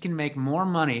thinks he can make more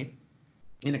money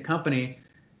in a company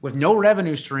with no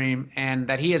revenue stream and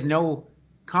that he has no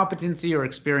competency or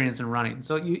experience in running?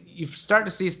 So you start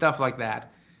to see stuff like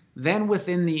that. Then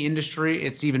within the industry,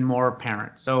 it's even more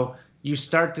apparent. So you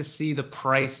start to see the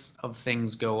price of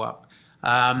things go up.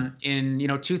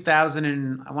 In 2000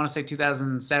 and I want to say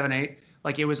 2007, 8,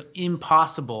 like it was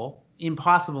impossible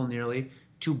nearly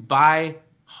to buy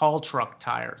haul truck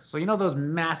tires. So those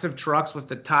massive trucks with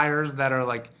the tires that are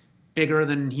like bigger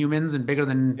than humans and bigger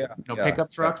than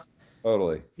pickup trucks.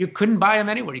 Totally. You couldn't buy them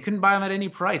anywhere. You couldn't buy them at any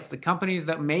price. The companies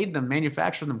that made them,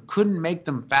 manufactured them, couldn't make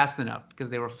them fast enough because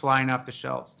they were flying off the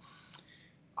shelves.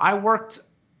 I worked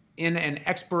in an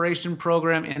exploration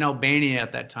program in Albania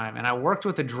at that time, and I worked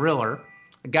with a driller,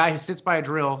 a guy who sits by a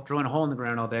drill, drilling a hole in the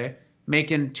ground all day,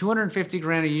 making 250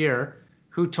 grand a year,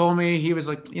 who told me, he was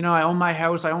like, I own my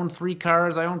house, I own 3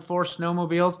 cars, I own 4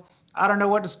 snowmobiles. I don't know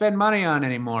what to spend money on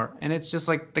anymore. And it's just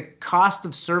like the cost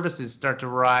of services start to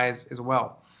rise as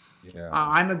well. Yeah.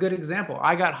 I'm a good example.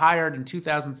 I got hired in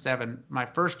 2007, my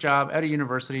first job out of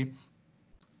university.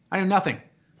 I knew nothing.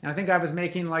 And I think I was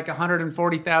making like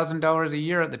 $140,000 a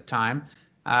year at the time.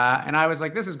 And I was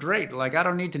like, this is great. Like, I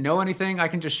don't need to know anything. I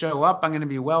can just show up. I'm going to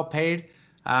be well paid.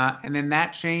 And then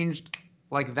that changed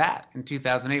like that. In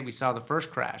 2008, we saw the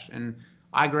first crash. And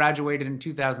I graduated in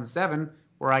 2007,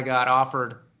 where I got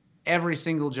offered every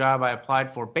single job I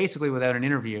applied for, basically without an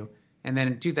interview. And then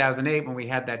in 2008, when we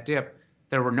had that dip,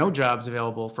 there were no jobs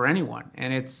available for anyone.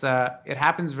 And it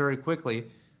happens very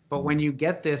quickly. But when you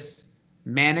get this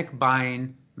manic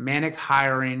buying, manic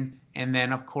hiring, and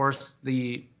then of course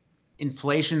the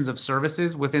inflations of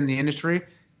services within the industry,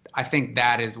 I think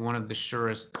that is one of the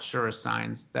surest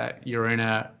signs that you're in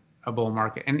a bull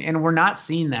market. And we're not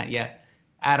seeing that yet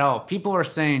at all. People are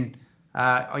saying,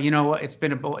 it's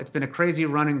been a crazy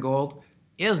run in gold.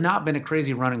 It has not been a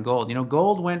crazy run in gold.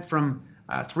 Gold went from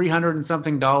 $300 and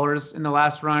something in the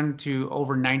last run to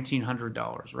over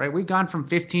 $1,900, right? We've gone from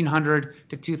 $1,500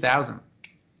 to $2,000.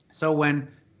 So when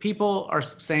people are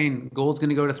saying gold's going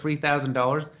to go to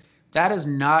 $3,000, that is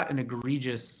not an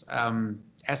egregious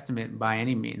estimate by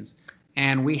any means.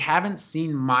 And we haven't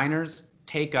seen miners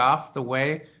take off the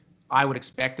way I would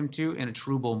expect them to in a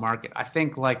true bull market. I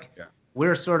think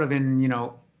we're sort of in,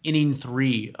 inning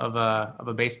 3 of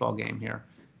a baseball game here.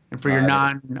 And for your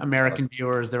non-American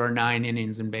viewers, there are 9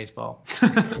 innings in baseball.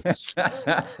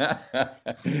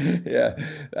 Yeah,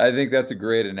 I think that's a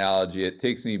great analogy. It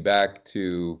takes me back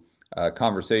to a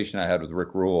conversation I had with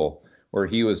Rick Rule, where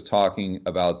he was talking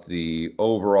about the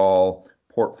overall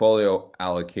portfolio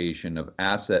allocation of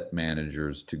asset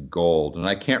managers to gold. And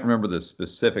I can't remember the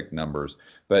specific numbers,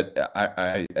 but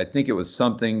I think it was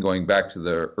something going back to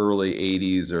the early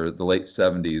 80s or the late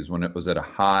 70s when it was at a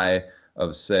high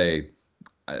of, say,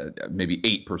 maybe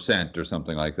 8% or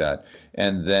something like that.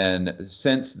 And then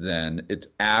since then, it's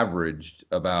averaged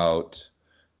about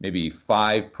maybe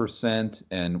 5%.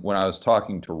 And when I was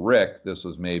talking to Rick, this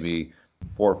was maybe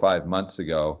 4 or 5 months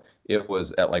ago, it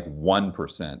was at like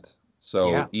 1%.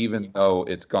 So even though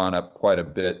it's gone up quite a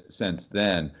bit since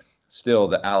then, still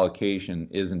the allocation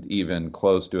isn't even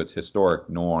close to its historic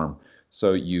norm.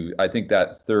 So I think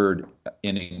that third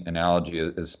inning analogy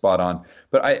is spot on.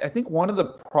 But I think one of the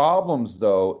problems,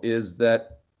 though, is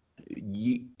that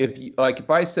if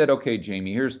I said, okay,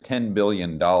 Jamie, here's $10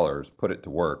 billion, put it to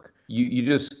work,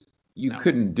 you No.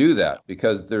 couldn't do that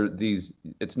because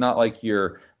it's not like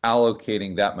you're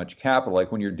allocating that much capital.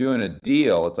 Like when you're doing a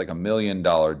deal, it's like $1 million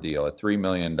deal, a $3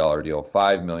 million deal,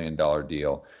 $5 million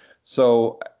deal.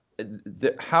 So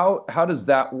how does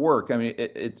that work? I mean,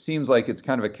 it seems like it's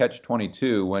kind of a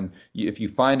catch-22 when if you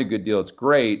find a good deal, it's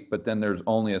great, but then there's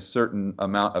only a certain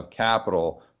amount of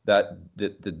capital that the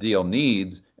deal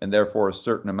needs, and therefore a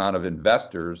certain amount of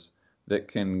investors that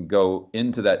can go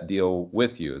into that deal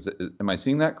with you. Am I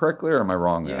seeing that correctly, or am I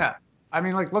wrong there? Yeah. I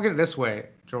mean, like, look at it this way,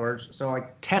 George. So,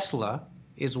 like, Tesla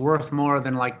is worth more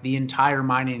than like the entire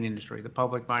mining industry, the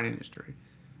public mining industry,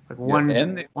 like Yeah,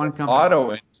 and the one company,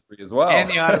 auto industry as and well.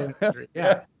 the auto industry.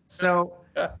 Yeah. So,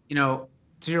 you know,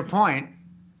 to your point,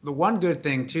 the one good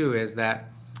thing too is that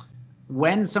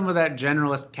when some of that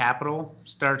generalist capital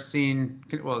starts seeing,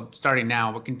 well, starting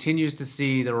now, but continues to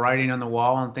see the writing on the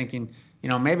wall and thinking,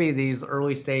 maybe these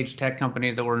early stage tech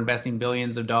companies that we're investing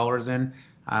billions of dollars in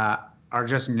are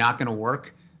just not going to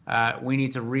work. We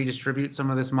need to redistribute some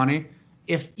of this money.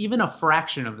 If even a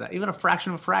fraction of that, even a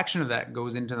fraction of that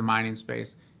goes into the mining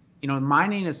space,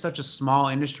 mining is such a small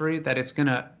industry that it's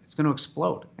gonna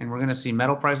explode, and we're gonna see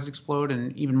metal prices explode,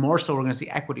 and even more so, we're gonna see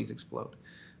equities explode.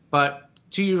 But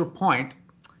to your point,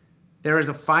 there is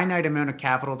a finite amount of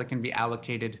capital that can be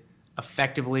allocated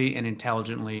effectively and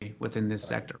intelligently within this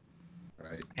sector.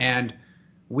 Right. And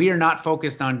we are not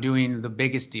focused on doing the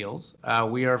biggest deals.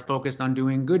 We are focused on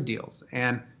doing good deals.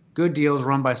 And good deals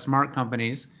run by smart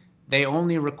companies, they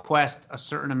only request a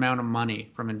certain amount of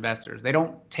money from investors. They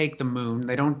don't take the moon.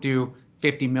 They don't do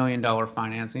 $50 million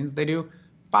financings. They do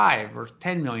 $5 or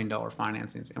 $10 million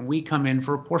financings. And we come in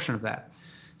for a portion of that.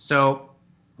 So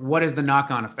what is the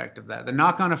knock-on effect of that? The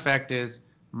knock-on effect is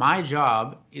my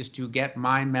job is to get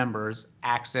my members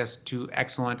access to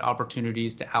excellent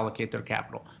opportunities to allocate their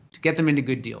capital, to get them into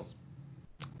good deals.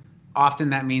 Often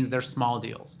that means they're small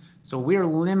deals. So we're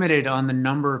limited on the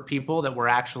number of people that we're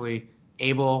actually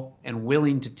able and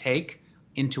willing to take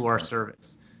into our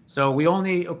service. So we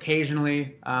only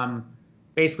occasionally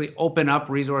basically open up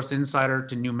Resource Insider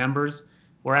to new members.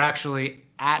 We're actually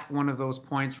at one of those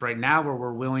points right now where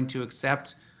we're willing to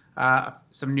accept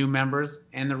some new members.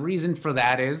 And the reason for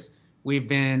that is we've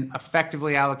been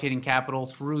effectively allocating capital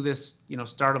through this,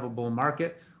 start of a bull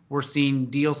market. We're seeing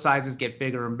deal sizes get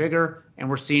bigger and bigger, and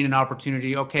we're seeing an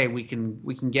opportunity. Okay, we can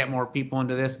get more people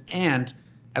into this, and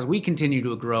as we continue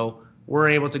to grow, we're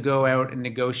able to go out and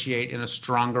negotiate in a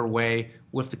stronger way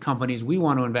with the companies we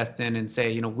want to invest in, and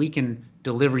say, we can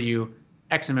deliver you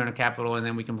X amount of capital, and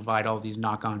then we can provide all these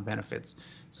knock-on benefits.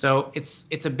 So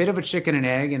it's a bit of a chicken and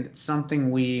egg, and it's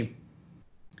something we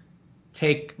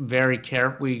take very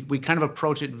carefully. We kind of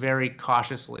approach it very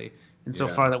cautiously,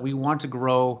 insofar that we want to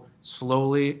grow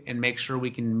slowly and make sure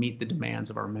we can meet the demands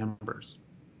of our members.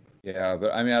 Yeah,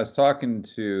 but I mean, I was talking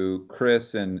to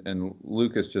Chris and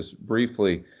Lucas just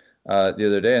briefly the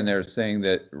other day, and they were saying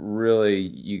that really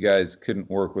you guys couldn't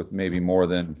work with maybe more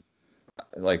than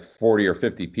like 40 or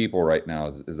 50 people right now.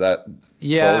 Is that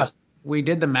close? We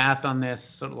did the math on this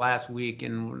sort of last week,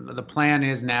 and the plan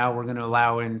is now we're going to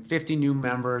allow in 50 new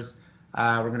members.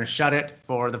 We're going to shut it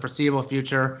for the foreseeable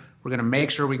future. We're going to make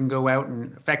sure we can go out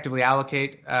and effectively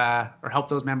allocate or help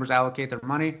those members allocate their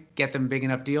money, get them big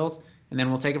enough deals, and then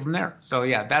we'll take it from there. So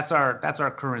yeah, that's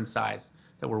our current size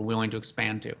that we're willing to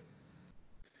expand to.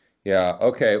 Yeah.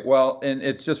 Okay. Well, and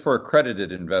it's just for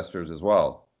accredited investors as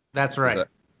well. That's right.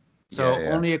 So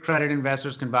only accredited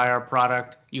investors can buy our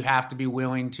product. You have to be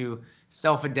willing to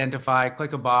self-identify,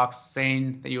 click a box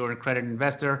saying that you are an accredited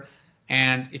investor.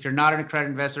 And if you're not an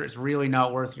accredited investor, it's really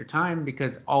not worth your time,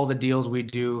 because all the deals we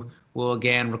do will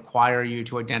again require you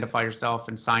to identify yourself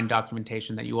and sign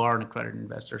documentation that you are an accredited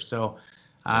investor. So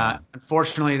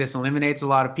unfortunately, this eliminates a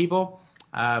lot of people,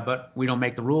 but we don't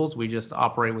make the rules. We just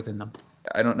operate within them.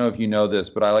 I don't know if you know this,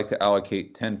 but I like to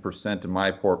allocate 10% of my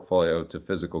portfolio to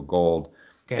physical gold.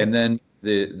 Okay. And then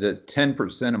the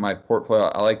 10% of my portfolio,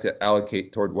 I like to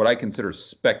allocate toward what I consider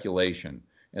speculation.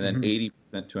 And then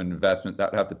 80% to investment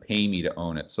that would have to pay me to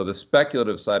own it. So the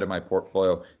speculative side of my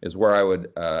portfolio is where I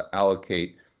would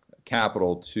allocate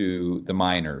capital to the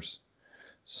miners.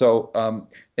 So,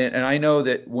 and I know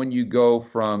that when you go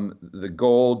from the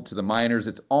gold to the miners,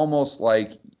 it's almost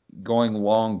like going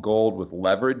long gold with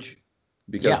leverage,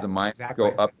 because the miners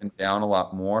go up and down a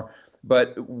lot more.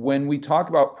 But when we talk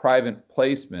about private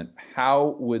placement,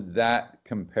 how would that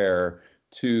compare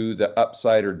to the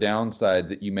upside or downside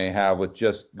that you may have with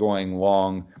just going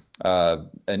long an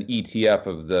ETF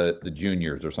of the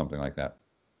juniors or something like that?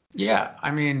 Yeah,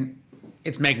 I mean,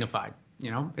 it's magnified.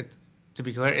 To to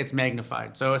be clear, it's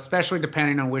magnified. So especially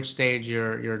depending on which stage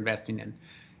you're investing in.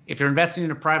 If you're investing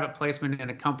in a private placement in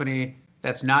a company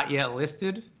that's not yet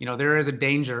listed, there is a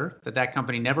danger that that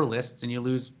company never lists and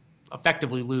you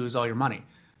effectively lose all your money.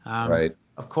 Right.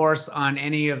 Of course, on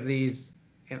any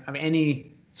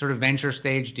sort of venture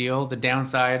stage deal, the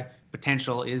downside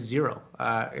potential is zero.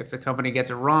 If the company gets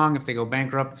it wrong, if they go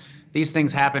bankrupt, these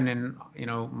things happen in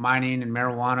mining and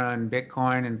marijuana and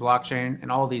Bitcoin and blockchain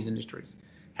and all these industries.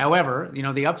 However,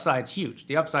 the upside's huge.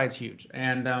 The upside's huge,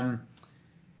 and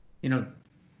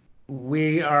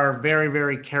we are very,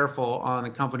 very careful on the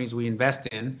companies we invest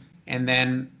in, and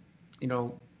then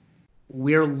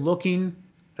we're looking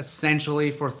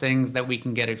essentially for things that we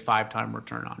can get a 5-time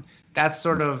return on. That's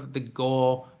sort of the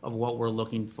goal of what we're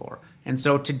looking for. And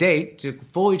so to date, to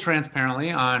fully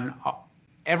transparently on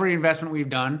every investment we've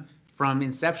done from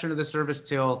inception of the service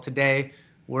till today,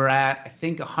 we're at, I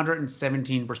think,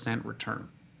 117% return.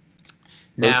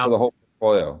 Now, for the whole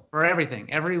portfolio. For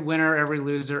everything, every winner, every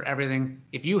loser, everything.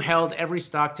 If you held every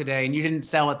stock today and you didn't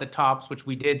sell at the tops, which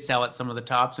we did sell at some of the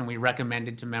tops and we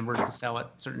recommended to members to sell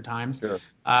at certain times, sure.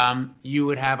 You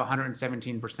would have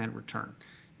 117% return.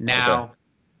 Now, okay.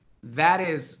 That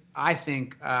is, I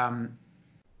think,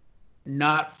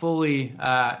 not fully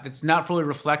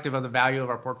reflective of the value of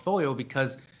our portfolio,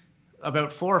 because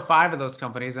about 4 or 5 of those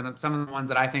companies, and some of the ones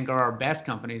that I think are our best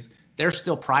companies, they're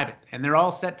still private and they're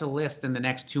all set to list in the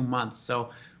next 2 months.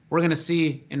 So we're going to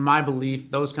see, in my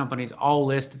belief, those companies all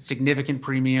list at significant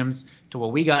premiums to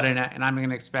what we got in it, and I'm going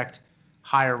to expect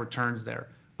higher returns there.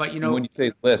 But when you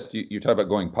say list, you're talking about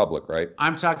going public, right?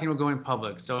 I'm talking about going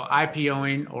public. So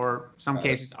IPOing, or some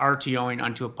cases RTOing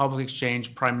onto a public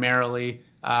exchange, primarily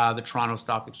the Toronto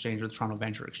Stock Exchange or the Toronto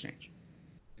Venture Exchange.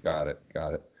 Got it.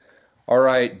 All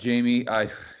right, Jamie,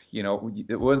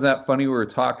 it wasn't that funny. We were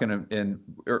talking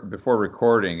before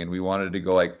recording, and we wanted to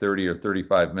go like 30 or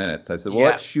 35 minutes. I said, well,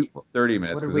 let's shoot for 30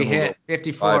 minutes. What did we hit?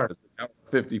 54.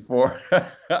 54.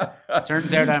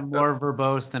 Turns out I'm more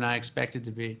verbose than I expected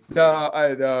to be. No,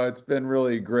 I know. It's been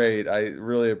really great. I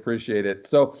really appreciate it.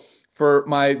 So for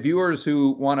my viewers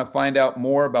who want to find out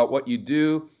more about what you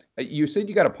do, you said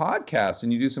you got a podcast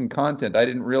and you do some content. I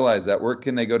didn't realize that. Where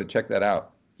can they go to check that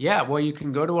out? Yeah, well, you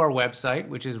can go to our website,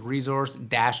 which is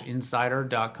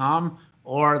resource-insider.com,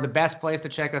 or the best place to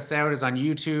check us out is on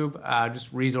YouTube,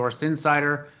 just Resource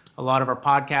Insider. A lot of our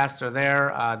podcasts are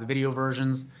there, the video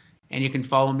versions, and you can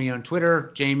follow me on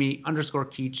Twitter,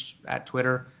 Jamie_Keech at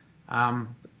Twitter. But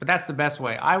that's the best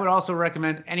way. I would also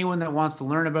recommend anyone that wants to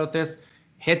learn about this,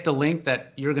 hit the link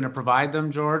that you're going to provide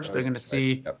them, George. They're going to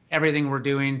see everything we're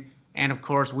doing. And of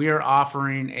course, we are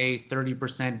offering a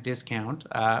 30% discount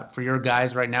for your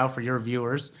guys right now, for your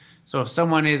viewers. So if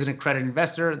someone is an accredited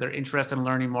investor, they're interested in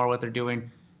learning more what they're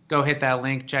doing, go hit that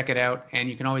link, check it out. And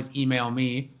you can always email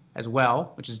me as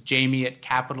well, which is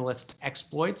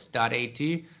jamie@capitalistexploits.at.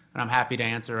 And I'm happy to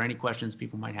answer any questions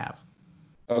people might have.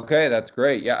 Okay, that's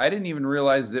great. Yeah, I didn't even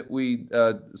realize that we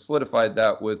solidified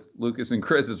that with Lucas and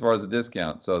Chris as far as the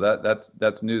discount. So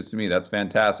that's news to me. That's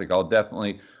fantastic. I'll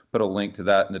definitely put a link to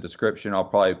that in the description. I'll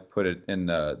probably put it in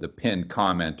the pinned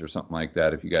comment or something like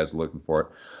that if you guys are looking for it.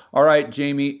 All right,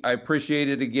 Jamie, I appreciate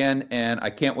it again, and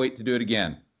I can't wait to do it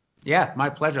again. Yeah, my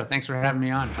pleasure. Thanks for having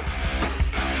me on.